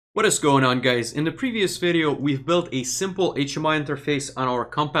What is going on, guys? In the previous video, we've built a simple HMI interface on our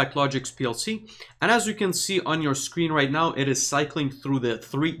CompactLogix PLC. And as you can see on your screen right now, it is cycling through the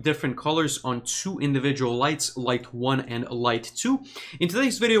three different colors on two individual lights, light 1 and light 2. In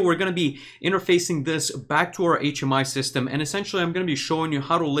today's video, we're going to be interfacing this back to our HMI system. And essentially, I'm going to be showing you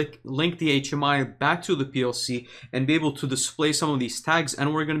how to link the HMI back to the PLC and be able to display some of these tags.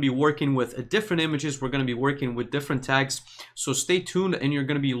 And we're going to be working with different images. We're going to be working with different tags. So stay tuned, and you're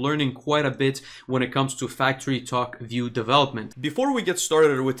going to be learning quite a bit when it comes to FactoryTalk View Development. Before we get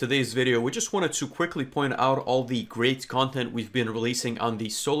started with today's video, we just wanted to quickly point out all the great content we've been releasing on the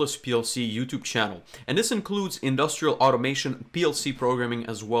Solus PLC YouTube channel. And this includes industrial automation, PLC programming,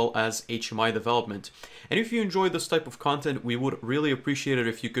 as well as HMI development. And if you enjoy this type of content, we would really appreciate it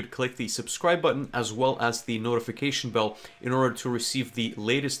if you could click the subscribe button as well as the notification bell in order to receive the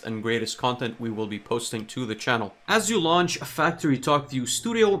latest and greatest content we will be posting to the channel. As you launch FactoryTalk View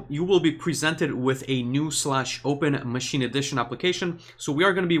Studio, you will be presented with a new /open machine edition application. So we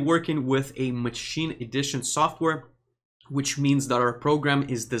are going to be working with a machine edition software, which means that our program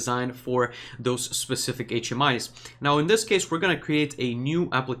is designed for those specific HMIs. Now, in this case, we're going to create a new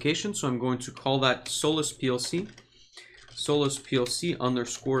application. So I'm going to call that Solus PLC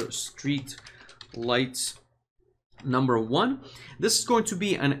underscore street lights number 1. This is going to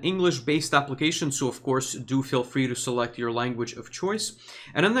be an English-based application, so of course do feel free to select your language of choice.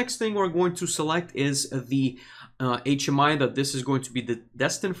 And the next thing we're going to select is the HMI that this is going to be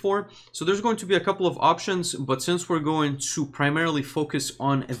destined for. So there's going to be a couple of options, but since we're going to primarily focus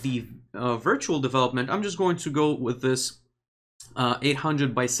on the virtual development, I'm just going to go with this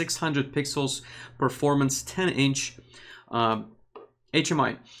 800 by 600 pixels performance 10-inch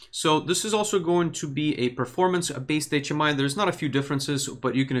HMI. So this is also going to be a performance-based HMI. There's not a few differences,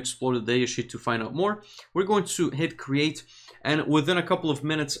 but you can explore the datasheet to find out more. We're going to hit create, and within a couple of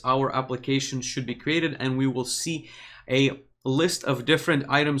minutes, our application should be created, and we will see a list of different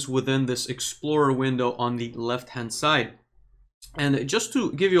items within this Explorer window on the left-hand side. And just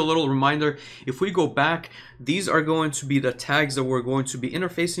to give you a little reminder, if we go back, these are going to be the tags that we're going to be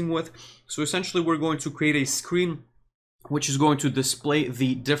interfacing with. So essentially, we're going to create a screen which is going to display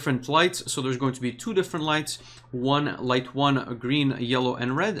the different lights. So there's going to be two different lights, light 1 green, yellow,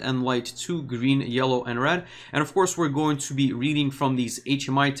 and red, and light 2 green, yellow, and red. And of course, we're going to be reading from these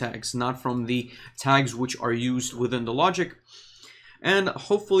HMI tags, not from the tags which are used within the logic. And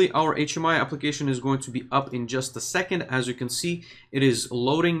hopefully our HMI application is going to be up in just a second. As you can see, it is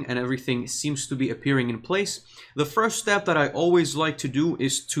loading and everything seems to be appearing in place. The first step that I always like to do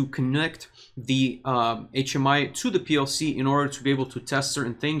is to connect the HMI to the PLC in order to be able to test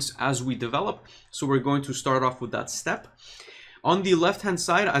certain things as we develop. So we're going to start off with that step. On the left-hand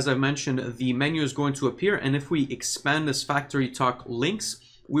side, as I mentioned, the menu is going to appear. And if we expand this FactoryTalk links,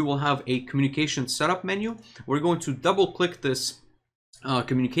 we will have a communication setup menu. We're going to double-click this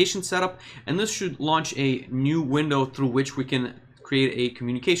communication setup, and this should launch a new window through which we can create a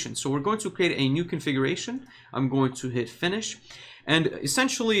communication. So we're going to create a new configuration. I'm going to hit finish. And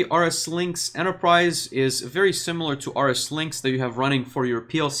essentially, RSLinx Enterprise is very similar to RSLinx that you have running for your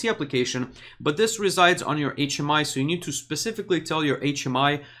PLC application, but this resides on your HMI, so you need to specifically tell your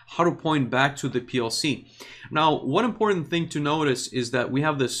HMI how to point back to the PLC. Now, one important thing to notice is that we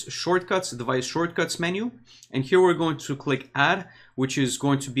have this shortcuts, device shortcuts menu, and here we're going to click Add, which is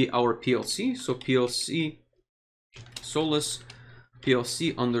going to be our PLC. So PLC Solus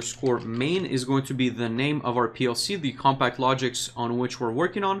PLC underscore main is going to be the name of our PLC, the CompactLogix on which we're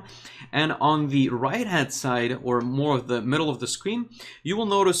working on. And on the right hand side, or more of the middle of the screen, you will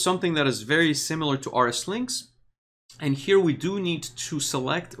notice something that is very similar to RSLinx. And here we do need to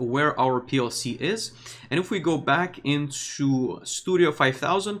select where our PLC is. And if we go back into Studio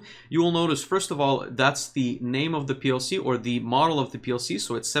 5000, you will notice, first of all, that's the name of the PLC or the model of the PLC.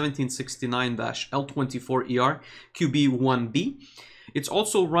 So it's 1769-L24ER QB1B. It's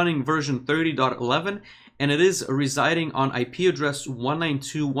also running version 30.11, and it is residing on IP address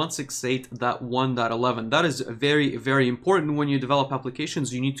 192.168.1.11. That is very, very important. When you develop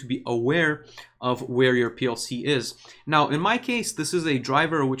applications, you need to be aware of where your PLC is. Now, in my case, this is a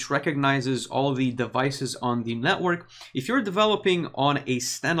driver which recognizes all the devices on the network. If you're developing on a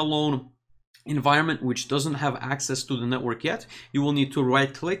standalone environment which doesn't have access to the network yet, you will need to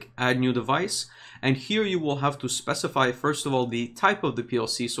right-click, add new device. And here you will have to specify, first of all, the type of the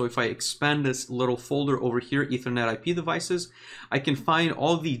PLC. So if I expand this little folder over here, Ethernet IP devices, I can find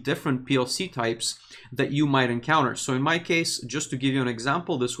all the different PLC types that you might encounter. So in my case, just to give you an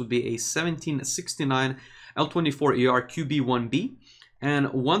example, this would be a 1769 L24ER QB1B.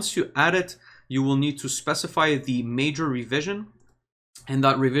 And once you add it, you will need to specify the major revision. And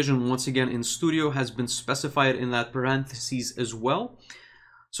that revision, once again, in Studio has been specified in that parentheses as well.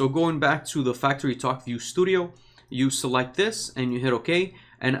 So going back to the FactoryTalk View Studio, you select this and you hit OK.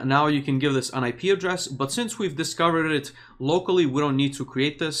 And now you can give this an IP address. But since we've discovered it locally, we don't need to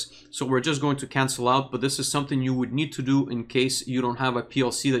create this. So we're just going to cancel out. But this is something you would need to do in case you don't have a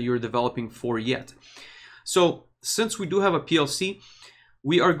PLC that you're developing for yet. So since we do have a PLC,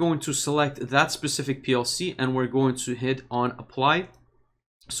 we are going to select that specific PLC and we're going to hit on Apply.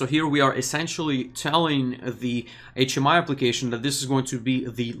 So here we are essentially telling the HMI application that this is going to be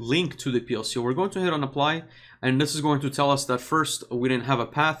the link to the PLC. We're going to hit on Apply, and this is going to tell us that first we didn't have a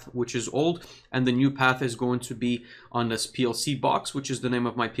path, which is old, and the new path is going to be on this PLC box, which is the name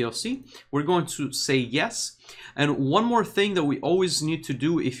of my PLC. We're going to say yes. And one more thing that we always need to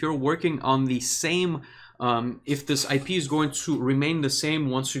do if you're working on the same if this IP is going to remain the same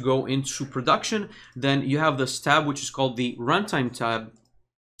once you go into production, then you have this tab which is called the Runtime tab.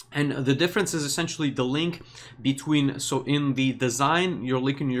 And the difference is essentially the link between, so in the design, you're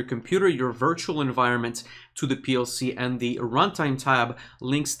linking your computer, your virtual environment to the PLC, and the runtime tab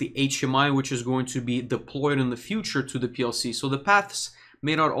links the HMI, which is going to be deployed in the future to the PLC. So the paths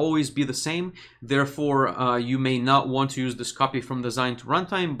may not always be the same. Therefore, you may not want to use this copy from design to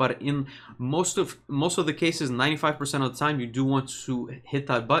runtime, but in most of the cases, 95% of the time, you do want to hit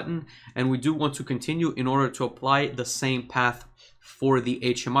that button, and we do want to continue in order to apply the same path for the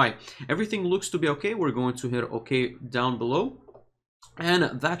HMI. Everything looks to be okay. We're going to hit OK down below.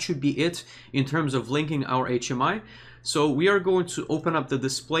 And that should be it in terms of linking our HMI. So we are going to open up the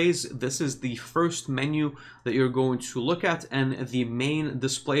displays. This is the first menu that you're going to look at, and the main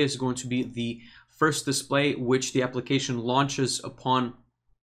display is going to be the first display which the application launches upon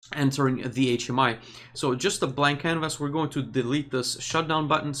entering the HMI. So just a blank canvas. We're going to delete this shutdown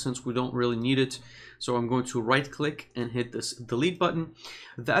button since we don't really need it. So I'm going to right click and hit this delete button.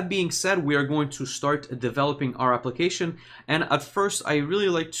 That being said, we are going to start developing our application. And at first, I really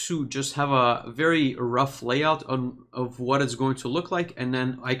like to just have a very rough layout of what it's going to look like. And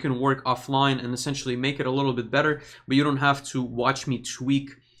then I can work offline and essentially make it a little bit better, but you don't have to watch me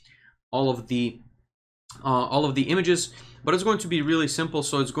tweak all of the images. But it's going to be really simple.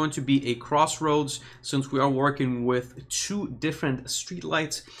 So it's going to be a crossroads. Since we are working with two different street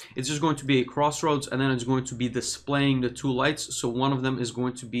lights, it's just going to be a crossroads, and then it's going to be displaying the two lights. So one of them is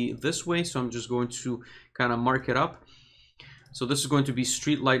going to be this way. So I'm just going to kind of mark it up. So this is going to be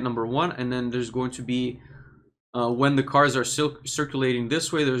street light number 1. And then there's going to be, when the cars are circulating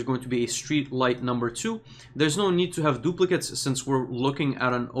this way, there's going to be a street light number 2. There's no need to have duplicates since we're looking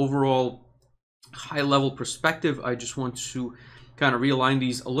at an overall high-level perspective. I just want to kind of realign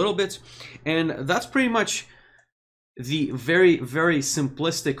these a little bit, and that's pretty much the very, very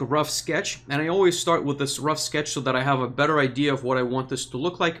simplistic rough sketch. And I always start with this rough sketch so that I have a better idea of what I want this to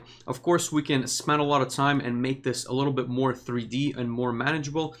look like. Of course, we can spend a lot of time and make this a little bit more 3D and more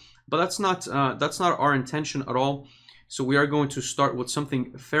manageable, but that's not our intention at all. So we are going to start with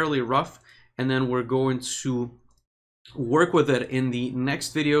something fairly rough, and then we're going to work with it in the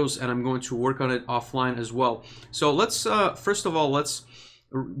next videos, and I'm going to work on it offline as well. So let's first of all, let's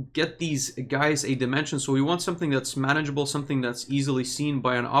get these guys a dimension. So we want something that's manageable, something that's easily seen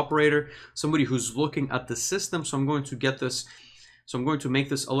by an operator, somebody who's looking at the system. So I'm going to get this, so I'm going to make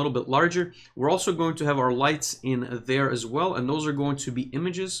this a little bit larger. We're also going to have our lights in there as well, and those are going to be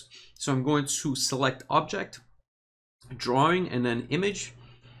images. So I'm going to select object, drawing, and then image.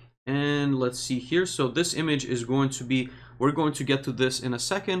 And let's see here. So this image is going to be, we're going to get to this in a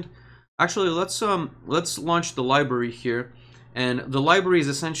second. Actually, let's launch the library here. And the library is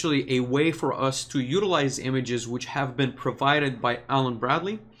essentially a way for us to utilize images which have been provided by Alan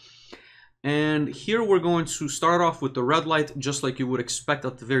Bradley. And here we're going to start off with the red light, just like you would expect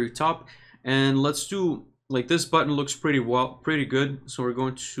at the very top. And let's do, like, this button looks pretty good. So we're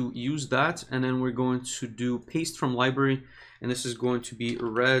going to use that, and then we're going to do paste from library. And this is going to be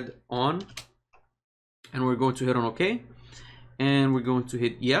red on, and we're going to hit on OK, and we're going to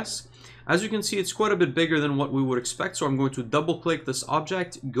hit yes. As you can see, it's quite a bit bigger than what we would expect. So I'm going to double click this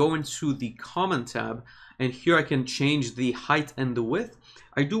object, go into the common tab, and here I can change the height and the width.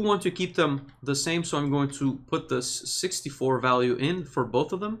 I do want to keep them the same, so I'm going to put this 64 value in for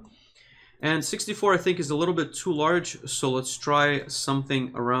both of them. And 64 I think is a little bit too large, so let's try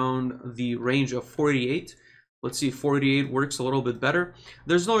something around the range of 48. Let's see if 48 works a little bit better.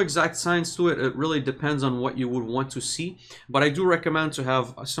 There's no exact science to it. It really depends on what you would want to see. But I do recommend to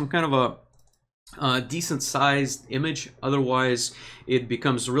have some kind of a decent sized image. Otherwise, it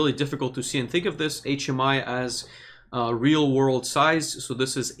becomes really difficult to see. And think of this HMI as real world size. So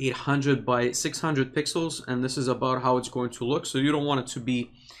this is 800 by 600 pixels, and this is about how it's going to look. So you don't want it to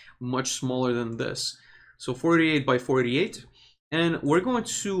be much smaller than this. So 48 by 48, and we're going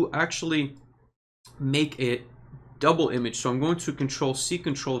to actually make a double image. So I'm going to Control C,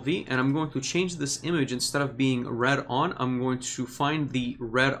 Control V, and I'm going to change this image. Instead of being red on, I'm going to find the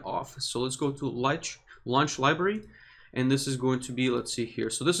red off. So let's go to Launch Library, and this is going to be, let's see here.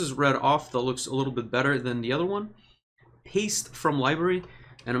 So this is red off. That looks a little bit better than the other one. Paste from library,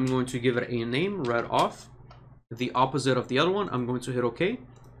 and I'm going to give it a name, red off, the opposite of the other one. I'm going to hit OK,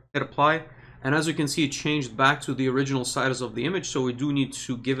 hit apply, and as you can see, it changed back to the original size of the image. So we do need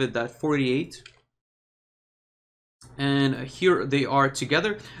to give it that 48. And here they are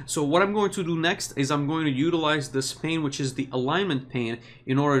together. So what I'm going to do next is I'm going to utilize this pane, which is the alignment pane,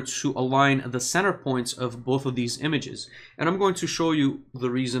 in order to align the center points of both of these images. And I'm going to show you the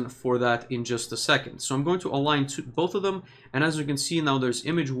reason for that in just a second. So I'm going to align both of them. And as you can see now, there's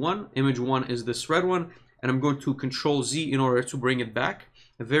image one. Image one is this red one. And I'm going to Control Z in order to bring it back.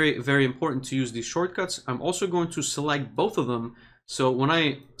 Very, very important to use these shortcuts. I'm also going to select both of them. So when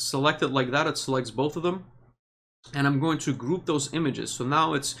I select it like that, it selects both of them. And I'm going to group those images. So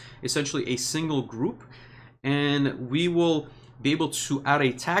now it's essentially a single group, and we will be able to add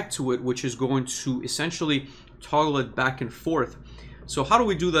a tag to it, which is going to essentially toggle it back and forth. So how do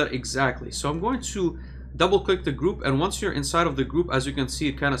we do that exactly? So I'm going to double click the group, and once you're inside of the group, as you can see,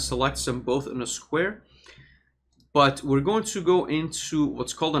 it kind of selects them both in a square. But we're going to go into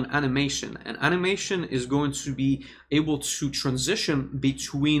what's called an animation. An animation is going to be able to transition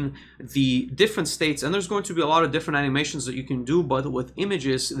between the different states, and there's going to be a lot of different animations that you can do, but with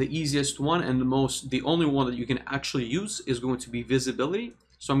images, the easiest one and the only one that you can actually use is going to be visibility.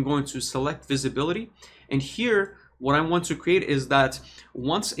 So I'm going to select visibility, and here what I want to create is that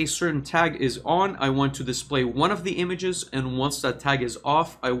once a certain tag is on, I want to display one of the images, and once that tag is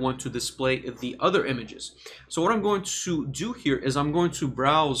off, I want to display the other images. So what I'm going to do here is I'm going to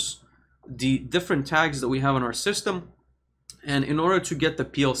browse the different tags that we have in our system. And in order to get the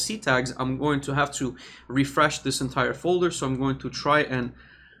PLC tags, I'm going to have to refresh this entire folder. So I'm going to try, and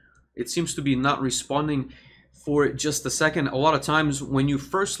it seems to be not responding for just a second. A lot of times when you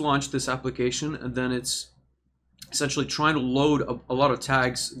first launch this application, and then it's essentially trying to load a lot of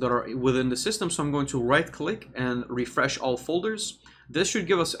tags that are within the system. So I'm going to right click and refresh all folders. This should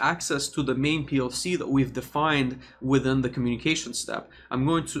give us access to the main PLC that we've defined within the communication step. I'm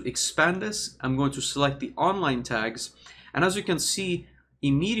going to expand this. I'm going to select the online tags. And as you can see,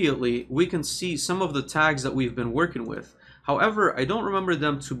 immediately we can see some of the tags that we've been working with. However, I don't remember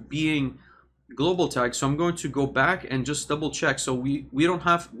them to being global tags, so I'm going to go back and just double check. So we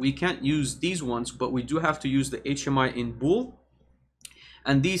can't use these ones, but we do have to use the HMI in bool,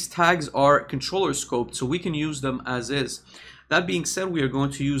 and these tags are controller scoped, so we can use them as is. That being said, we are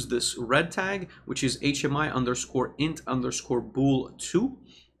going to use this red tag, which is HMI underscore int underscore bool 2.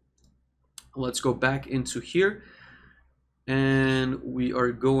 Let's go back into here, and we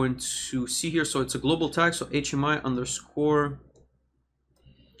are going to see here, so it's a global tag, so HMI underscore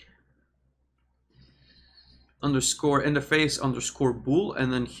interface underscore bool,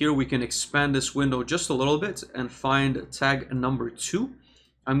 and then here we can expand this window just a little bit and find tag number 2.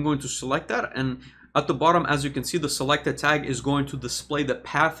 I'm going to select that, and at the bottom, as you can see, the selected tag is going to display the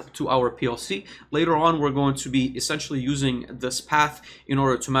path to our PLC. Later on, we're going to be essentially using this path in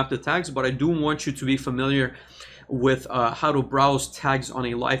order to map the tags, but I do want you to be familiar with how to browse tags on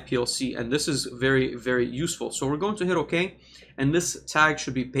a live PLC, and this is very, very useful. So we're going to hit OK, and this tag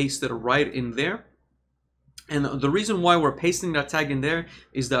should be pasted right in there. And the reason why we're pasting that tag in there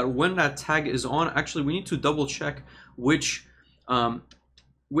is that when that tag is on, actually we need to double check which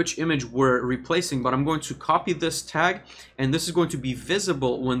image we're replacing, but I'm going to copy this tag, and this is going to be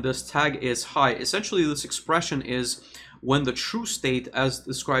visible when this tag is high. Essentially, this expression is when the true state, as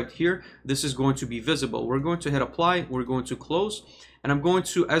described here, this is going to be visible. We're going to hit apply, we're going to close, and I'm going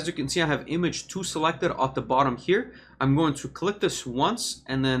to, as you can see, I have image 2 selected at the bottom here. I'm going to click this once,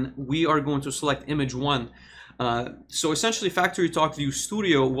 and then we are going to select image 1. So essentially, FactoryTalk View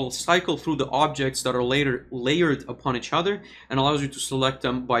Studio will cycle through the objects that are later layered upon each other and allows you to select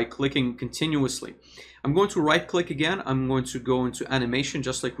them by clicking continuously. I'm going to right click again. I'm going to go into animation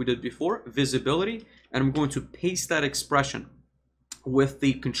just like we did before, visibility, and I'm going to paste that expression with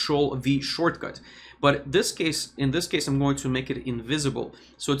the Control V shortcut. But in this case, I'm going to make it invisible.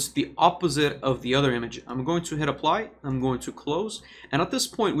 So it's the opposite of the other image. I'm going to hit apply. I'm going to close. And at this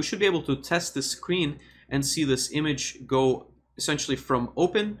point, we should be able to test the screen and see this image go essentially from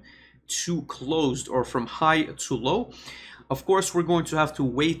open to closed, or from high to low. Of course, we're going to have to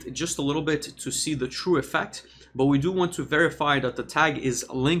wait just a little bit to see the true effect, but we do want to verify that the tag is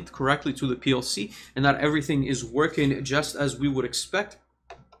linked correctly to the PLC and that everything is working just as we would expect.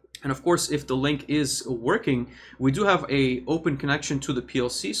 And of course, if the link is working, we do have a open connection to the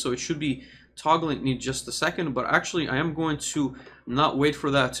PLC, so it should be toggling in just a second. But actually, I am going to not wait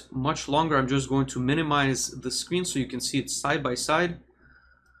for that much longer. I'm just going to minimize the screen so you can see it side by side.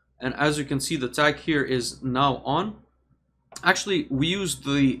 And as you can see, the tag here is now on. Actually, we used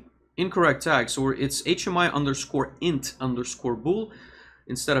the incorrect tag, so it's HMI_int_bool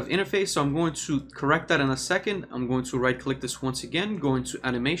instead of interface. So I'm going to correct that in a second. I'm going to right click this once again, go into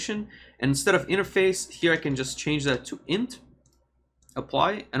animation, and instead of interface here, I can just change that to int,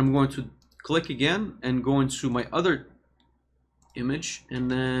 apply, and I'm going to click again and go into my other image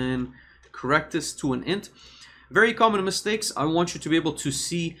and then correct this to an int. Very common mistakes. I want you to be able to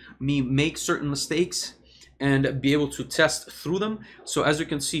see me make certain mistakes and be able to test through them. So as you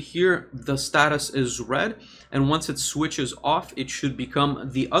can see here, the status is red, and once it switches off, it should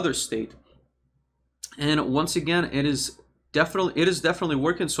become the other state. And once again, it is definitely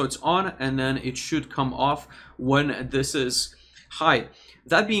working. So it's on, and then it should come off when this is high.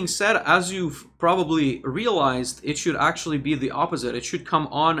 That being said, as you've probably realized, it should actually be the opposite. It should come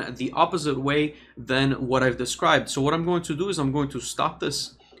on the opposite way than what I've described. So what I'm going to do is I'm going to stop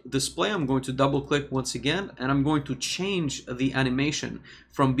this display. I'm going to double click once again, and I'm going to change the animation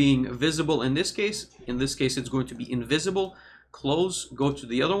from being visible in this case it's going to be invisible. Close, go to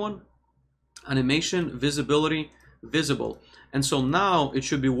the other one, animation, visibility, visible. And so now it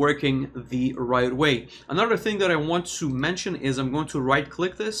should be working the right way. Another thing that I want to mention is I'm going to right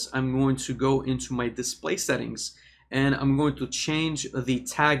click this, I'm going to go into my display settings, and I'm going to change the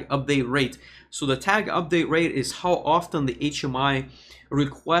tag update rate. So the tag update rate is how often the HMI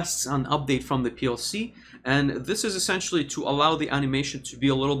requests an update from the PLC, and this is essentially to allow the animation to be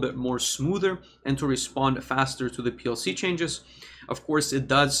a little bit more smoother and to respond faster to the PLC changes. Of course, it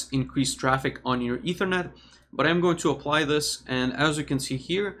does increase traffic on your Ethernet, but I'm going to apply this, and as you can see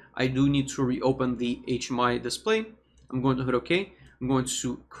here, I do need to reopen the HMI display. I'm going to hit OK. I'm going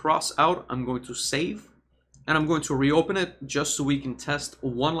to cross out, I'm going to save, and I'm going to reopen it just so we can test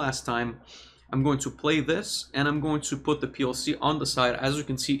one last time. I'm going to play this, and I'm going to put the PLC on the side. As you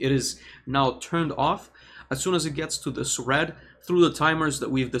can see, it is now turned off. As soon as it gets to this red, through the timers that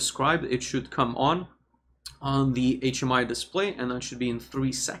we've described, it should come on the HMI display, and that should be in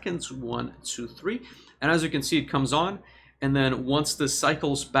 3 seconds. 1, 2, 3. And as you can see, it comes on, and then once this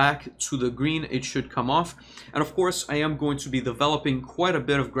cycles back to the green, it should come off. And of course, I am going to be developing quite a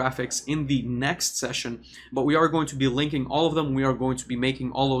bit of graphics in the next session, but we are going to be linking all of them. We are going to be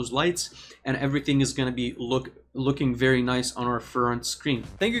making all those lights, and everything is going to be looking very nice on our front screen.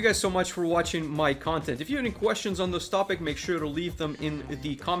 Thank you guys so much for watching my content. If you have any questions on this topic, make sure to leave them in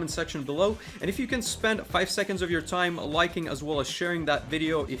the comment section below. And if you can spend 5 seconds of your time liking as well as sharing that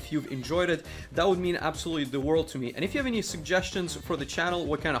video if you've enjoyed it, that would mean absolutely the world to me. And if you have any suggestions for the channel,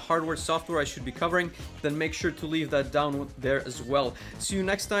 what kind of hardware, software I should be covering, then make sure to leave that down there as well. See you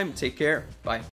next time. Take care. Bye.